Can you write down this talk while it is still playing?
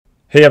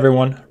Hey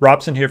everyone,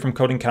 Robson here from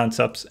Coding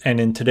Concepts, and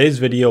in today's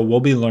video we'll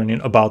be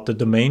learning about the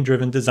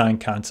domain-driven design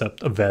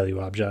concept of value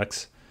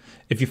objects.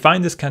 If you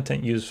find this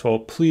content useful,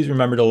 please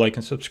remember to like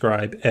and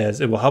subscribe, as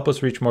it will help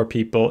us reach more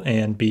people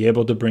and be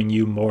able to bring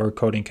you more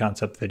coding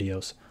concept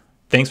videos.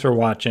 Thanks for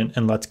watching,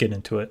 and let's get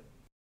into it.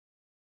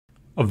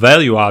 A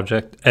value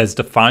object, as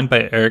defined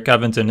by Eric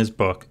Evans in his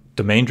book,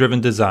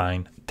 Domain-Driven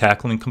Design,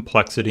 Tackling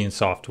Complexity in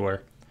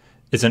Software,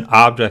 is an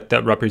object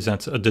that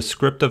represents a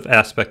descriptive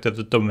aspect of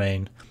the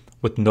domain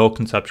with no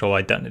conceptual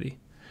identity.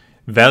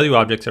 Value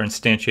objects are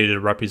instantiated to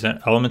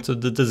represent elements of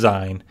the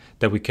design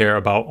that we care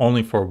about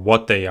only for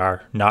what they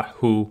are, not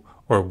who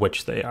or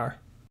which they are.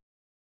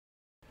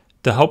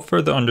 To help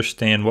further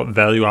understand what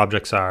value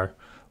objects are,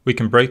 we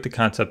can break the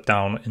concept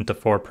down into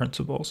 4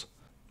 principles.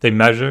 They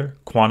measure,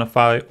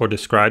 quantify, or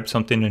describe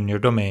something in your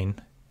domain.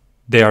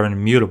 They are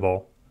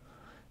immutable.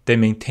 They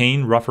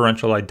maintain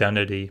referential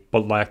identity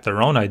but lack their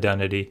own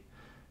identity.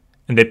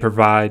 And they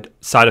provide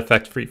side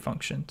effect-free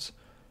functions.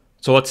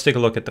 So let's take a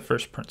look at the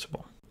first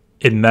principle.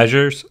 It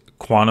measures,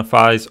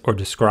 quantifies, or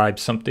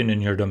describes something in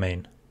your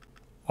domain.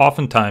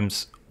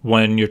 Oftentimes,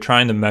 when you're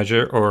trying to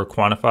measure or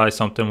quantify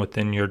something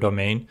within your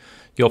domain,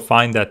 you'll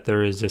find that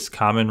there is this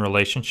common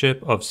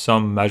relationship of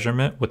some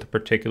measurement with a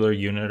particular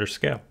unit or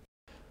scale.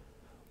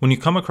 When you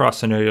come across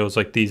scenarios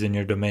like these in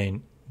your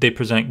domain, they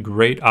present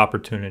great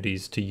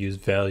opportunities to use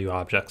value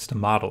objects to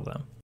model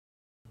them.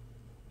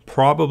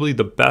 Probably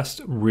the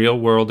best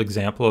real-world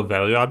example of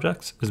value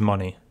objects is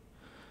money.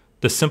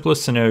 The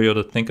simplest scenario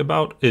to think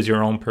about is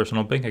your own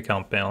personal bank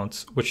account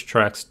balance, which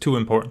tracks 2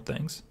 important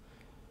things.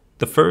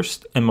 The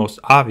first and most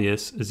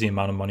obvious is the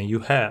amount of money you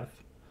have.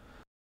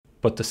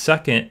 But the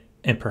second,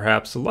 and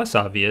perhaps less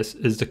obvious,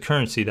 is the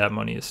currency that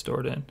money is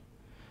stored in.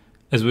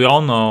 As we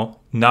all know,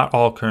 not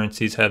all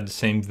currencies have the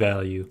same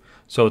value,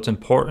 so it's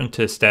important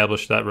to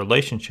establish that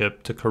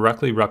relationship to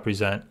correctly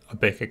represent a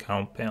bank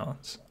account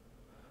balance.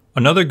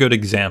 Another good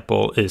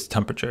example is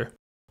temperature.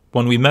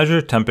 When we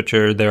measure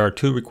temperature, there are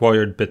 2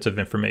 required bits of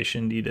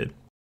information needed.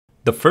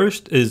 The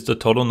first is the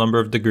total number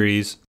of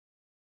degrees,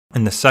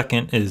 and the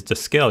second is the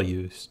scale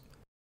used.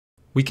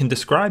 We can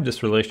describe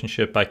this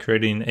relationship by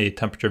creating a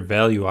temperature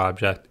value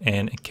object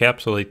and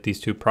encapsulate these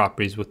 2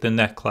 properties within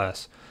that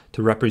class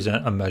to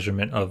represent a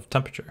measurement of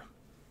temperature.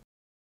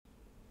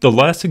 The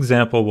last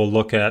example we'll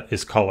look at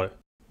is color.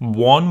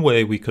 One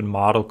way we could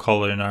model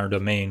color in our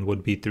domain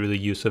would be through the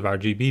use of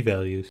RGB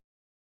values.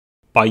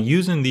 By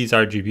using these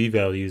RGB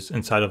values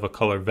inside of a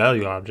color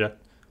value object,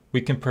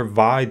 we can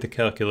provide the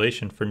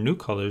calculation for new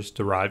colors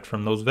derived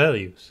from those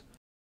values.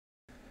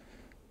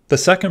 The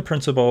second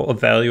principle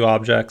of value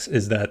objects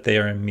is that they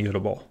are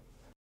immutable.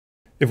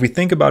 If we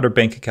think about our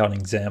bank account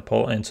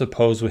example and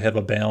suppose we have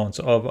a balance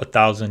of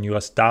 $1,000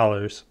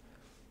 US,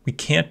 we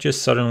can't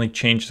just suddenly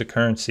change the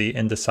currency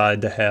and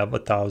decide to have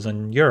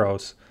 1,000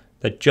 euros.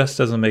 That just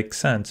doesn't make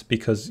sense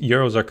because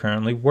euros are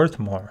currently worth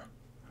more.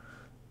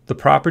 The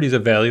properties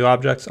of value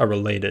objects are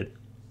related.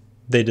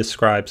 They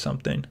describe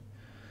something.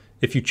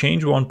 If you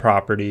change one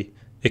property,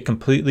 it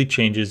completely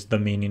changes the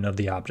meaning of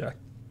the object.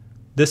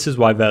 This is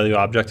why value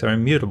objects are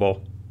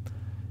immutable.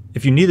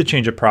 If you need to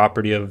change a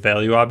property of a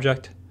value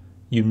object,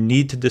 you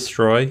need to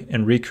destroy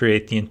and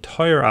recreate the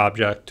entire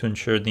object to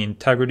ensure the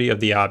integrity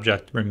of the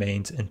object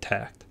remains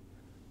intact.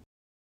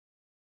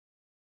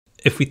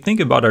 If we think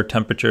about our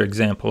temperature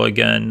example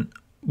again,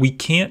 we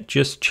can't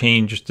just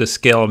change the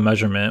scale of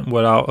measurement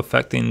without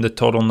affecting the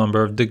total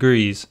number of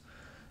degrees.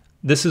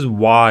 This is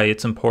why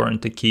it's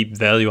important to keep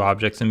value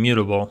objects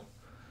immutable.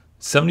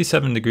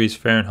 77 degrees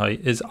Fahrenheit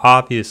is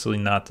obviously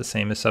not the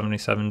same as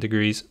 77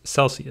 degrees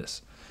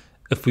Celsius.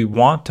 If we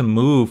want to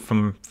move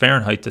from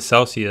Fahrenheit to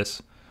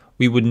Celsius,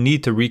 we would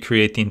need to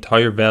recreate the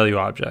entire value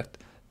object.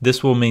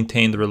 This will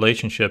maintain the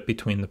relationship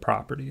between the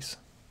properties.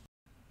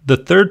 The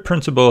third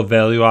principle of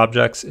value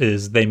objects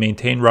is they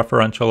maintain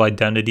referential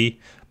identity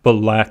but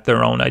lack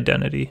their own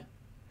identity.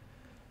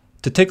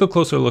 To take a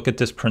closer look at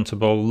this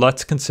principle,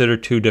 let's consider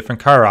 2 different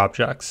car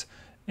objects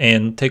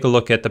and take a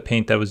look at the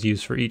paint that was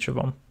used for each of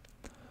them.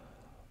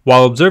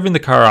 While observing the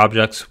car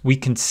objects, we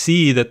can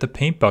see that the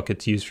paint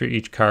buckets used for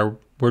each car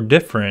were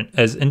different,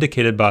 as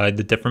indicated by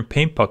the different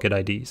paint bucket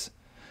IDs.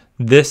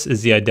 This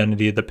is the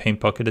identity of the paint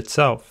bucket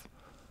itself.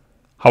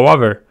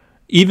 However,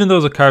 even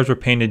though the cars were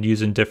painted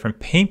using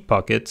different paint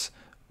buckets,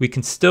 we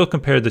can still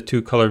compare the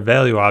 2 color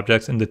value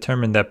objects and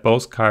determine that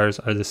both cars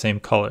are the same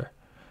color.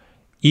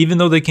 Even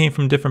though they came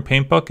from different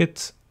paint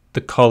buckets, the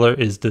color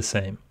is the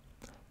same.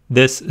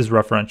 This is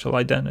referential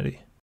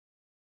identity.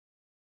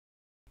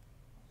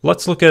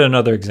 Let's look at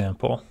another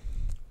example.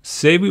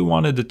 Say we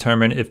want to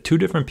determine if 2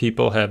 different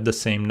people have the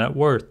same net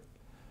worth.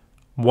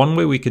 One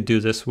way we could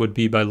do this would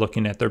be by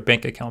looking at their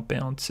bank account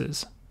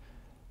balances.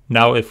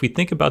 Now, if we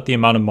think about the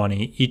amount of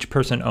money each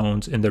person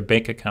owns in their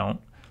bank account,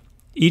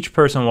 each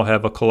person will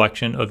have a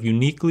collection of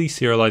uniquely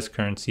serialized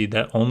currency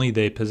that only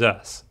they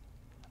possess.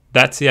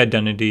 That's the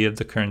identity of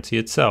the currency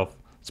itself,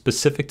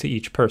 specific to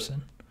each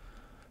person.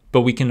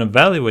 But we can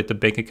evaluate the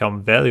bank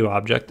account value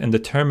object and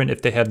determine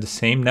if they have the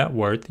same net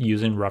worth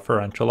using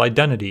referential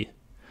identity.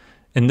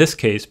 In this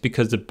case,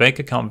 because the bank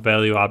account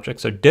value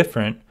objects are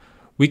different,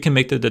 we can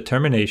make the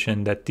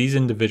determination that these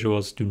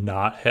individuals do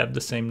not have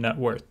the same net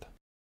worth.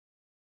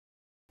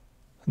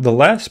 The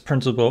last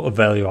principle of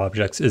value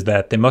objects is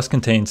that they must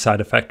contain side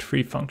effect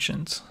free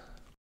functions.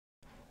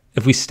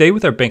 If we stay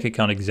with our bank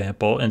account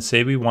example and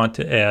say we want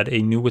to add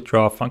a new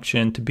withdrawal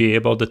function to be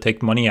able to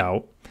take money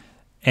out,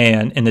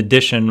 and in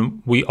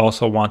addition, we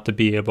also want to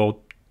be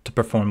able to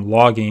perform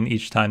logging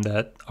each time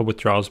that a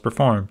withdrawal is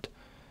performed,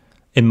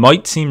 it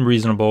might seem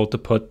reasonable to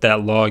put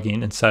that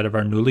logging inside of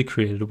our newly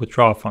created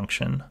withdrawal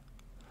function.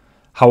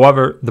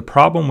 However, the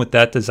problem with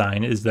that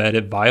design is that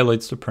it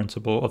violates the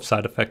principle of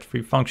side effect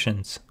free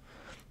functions.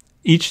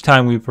 Each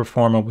time we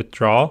perform a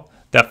withdrawal,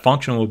 that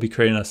function will be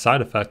creating a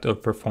side effect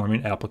of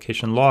performing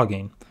application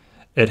logging.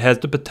 It has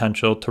the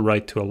potential to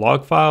write to a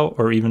log file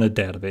or even a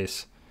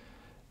database.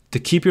 To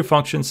keep your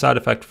function side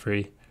effect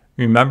free,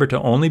 remember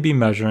to only be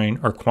measuring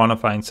or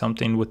quantifying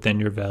something within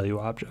your value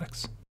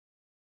objects.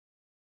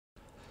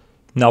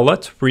 Now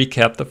let's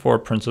recap the 4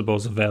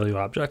 principles of value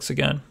objects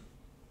again.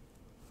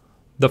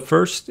 The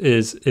first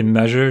is it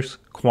measures,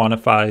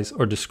 quantifies,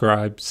 or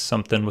describes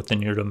something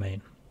within your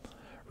domain.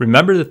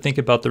 Remember to think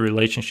about the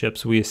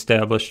relationships we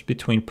established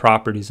between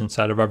properties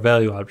inside of our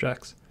value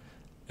objects.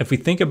 If we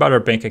think about our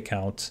bank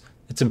accounts,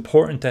 it's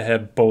important to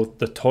have both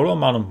the total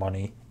amount of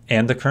money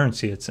and the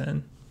currency it's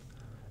in.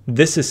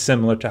 This is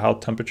similar to how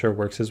temperature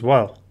works as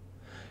well.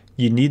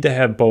 You need to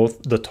have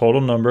both the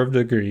total number of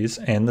degrees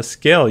and the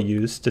scale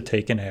used to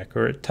take an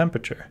accurate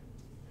temperature.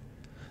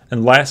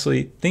 And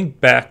lastly,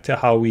 think back to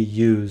how we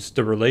use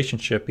the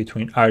relationship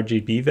between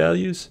RGB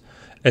values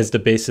as the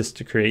basis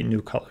to create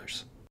new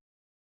colors.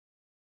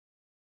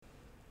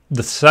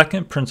 The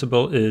second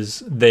principle is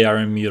they are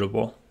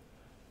immutable.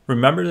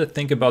 Remember to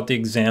think about the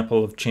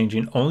example of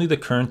changing only the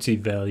currency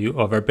value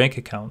of our bank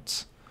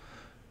accounts.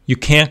 You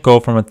can't go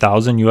from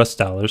 1,000 US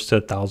dollars to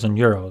 1,000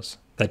 euros.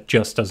 That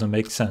just doesn't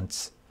make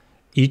sense.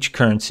 Each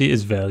currency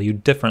is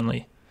valued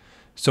differently.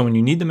 So when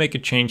you need to make a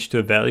change to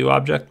a value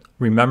object,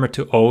 remember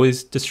to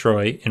always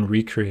destroy and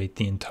recreate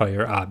the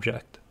entire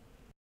object.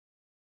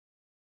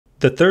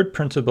 The third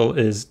principle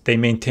is they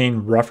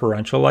maintain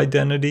referential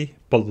identity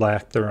but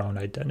lack their own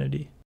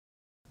identity.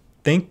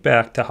 Think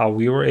back to how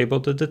we were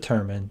able to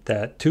determine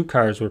that 2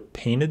 cars were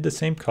painted the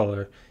same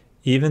color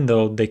even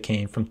though they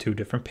came from 2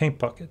 different paint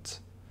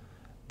buckets.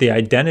 The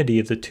identity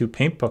of the 2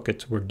 paint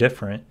buckets were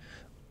different,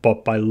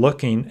 but by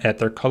looking at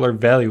their color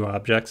value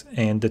objects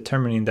and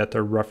determining that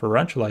their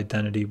referential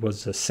identity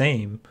was the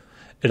same,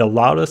 it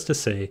allowed us to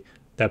say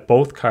that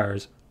both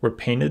cars were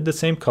painted the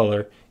same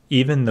color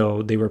even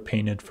though they were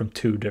painted from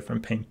 2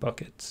 different paint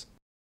buckets.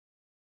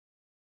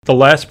 The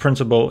last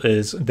principle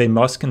is they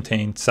must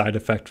contain side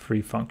effect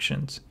free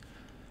functions.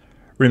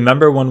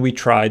 Remember when we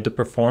tried to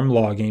perform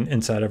logging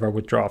inside of our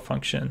withdrawal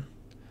function?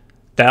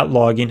 That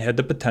logging had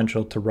the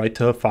potential to write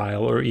to a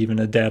file or even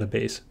a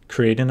database,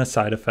 creating a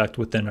side effect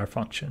within our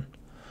function.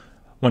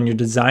 When you're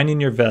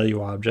designing your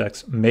value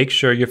objects, make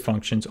sure your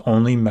functions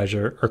only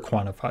measure or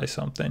quantify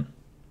something.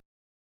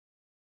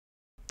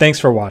 Thanks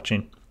for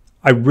watching.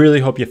 I really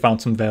hope you found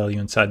some value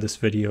inside this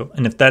video,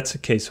 and if that's the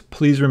case,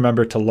 please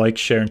remember to like,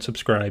 share, and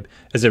subscribe,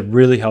 as it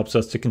really helps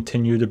us to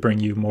continue to bring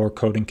you more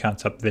coding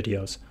concept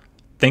videos.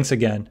 Thanks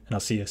again, and I'll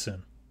see you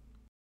soon.